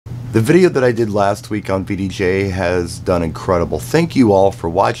The video that I did last week on VDJ has done incredible. Thank you all for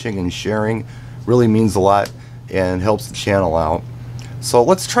watching and sharing. Really means a lot and helps the channel out. So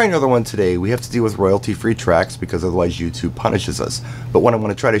let's try another one today. We have to deal with royalty-free tracks because otherwise YouTube punishes us. But what I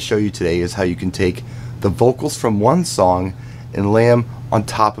want to try to show you today is how you can take the vocals from one song and lay them on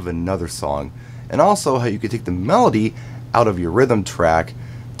top of another song. And also how you can take the melody out of your rhythm track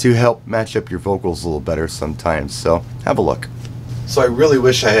to help match up your vocals a little better sometimes. So have a look. So I really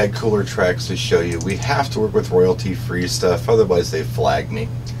wish I had cooler tracks to show you. We have to work with royalty-free stuff, otherwise they flag me.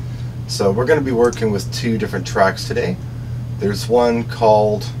 So we're going to be working with two different tracks today. There's one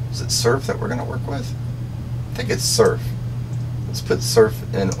called, is it Surf that we're going to work with? I think it's Surf. Let's put Surf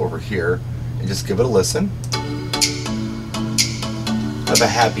in over here and just give it a listen. Have a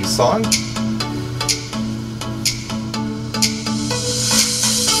happy song.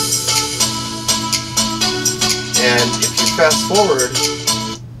 And if you fast forward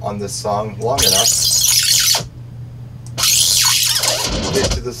on this song long enough, we'll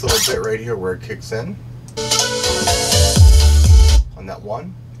get to this little bit right here where it kicks in. On that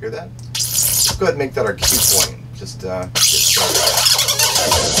one, hear that? Let's go ahead and make that our cue point. Just get started.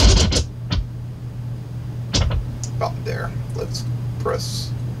 About there. Let's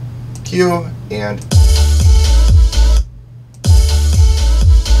press cue and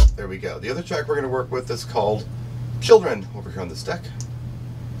there we go. The other track we're going to work with is called Children over here on this deck.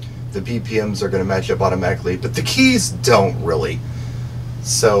 The BPMs are going to match up automatically, but the keys don't really.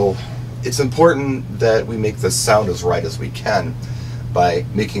 So it's important that we make this sound as right as we can by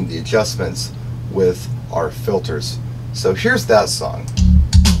making the adjustments with our filters. So here's that song.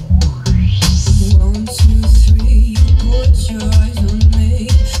 1, 2, 3, put your eyes on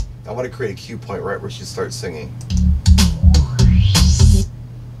me. I want to create a cue point right where she starts singing. I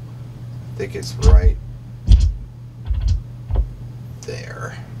think it's right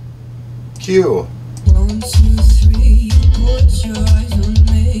there. Cue. 1, 2, 3, put your eyes on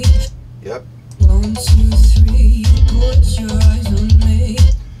me. Yep. 1, 2, 3, put your eyes on me.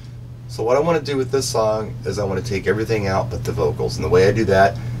 So what I want to do with this song is I want to take everything out but the vocals. And the way I do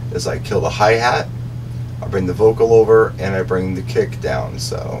that is I kill the hi-hat, I bring the vocal over, and I bring the kick down.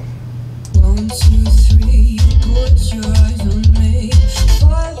 So 1, 2, 3, put your eyes on me.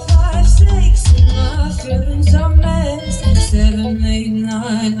 5, 5, 6, and my feelings are messed. 7, 8,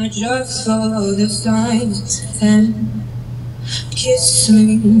 9, I just follow the signs. 10, kiss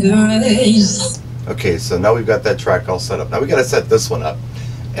me in the rain. okay, so now we've got that track all set up. Now we got to set this one up.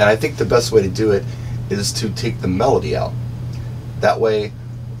 And I think the best way to do it is to take the melody out. That way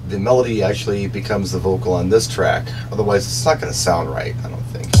the melody actually becomes the vocal on this track. Otherwise it's not going to sound right, I don't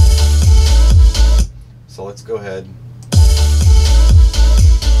think. So let's go ahead.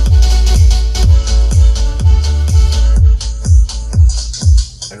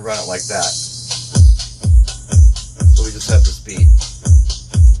 And run it like that. So we just have this beat.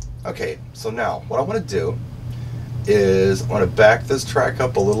 Okay, so now what I want to do is I want to back this track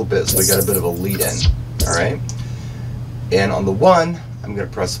up a little bit so we got a bit of a lead in. Alright? And on the one, I'm going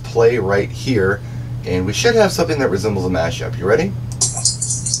to press play right here, and we should have something that resembles a mashup. You ready? 1, 2,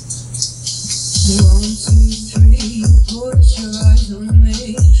 3, put your eyes on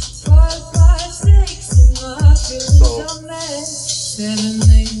me. 5, 5, 6, and my feelings are messed. 7,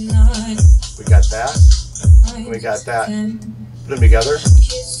 8, 9. We got that. And we got that. Put them together. 1,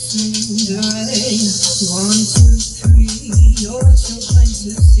 2, 3, you're so plain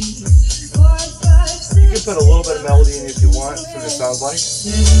to see. 4, 5, 6. You can put a little bit of melody in if you want, see what it sounds like.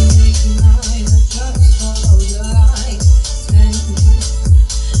 7, 8, 9, I just follow the line. 10,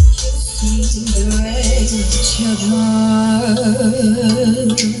 kiss me in the rain. Children,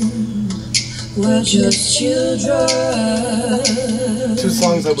 we're just children. Two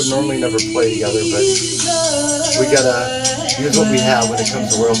songs I would normally never play together, but we gotta use what we have when it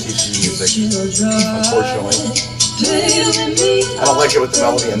comes to royalty-free music, unfortunately. I don't like it with the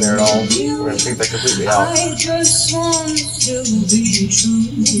melody in there at all. We're going to take that completely out. I just want to be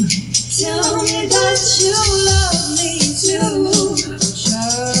true. Tell me that you love me too.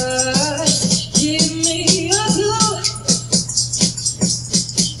 Just give me a clue.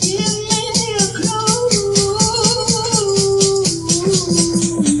 Give me a clue.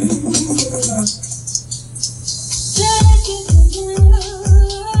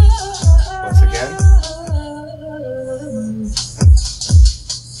 Once again.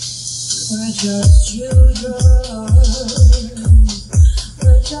 We're just children.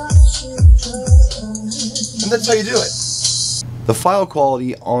 We're just children. And that's how you do it. The file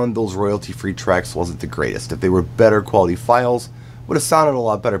quality on those royalty-free tracks wasn't the greatest. If they were better quality files, would have sounded a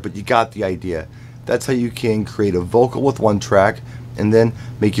lot better, but you got the idea. That's how you can create a vocal with one track, and then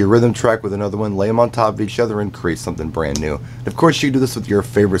make your rhythm track with another one, lay them on top of each other, and create something brand new. And of course, you can do this with your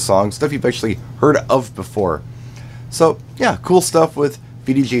favorite songs, stuff you've actually heard of before. So yeah, cool stuff with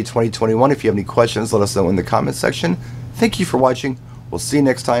VDJ 2021. If you have any questions, let us know in the comments section. Thank you for watching. We'll see you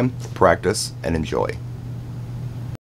next time. Practice and enjoy.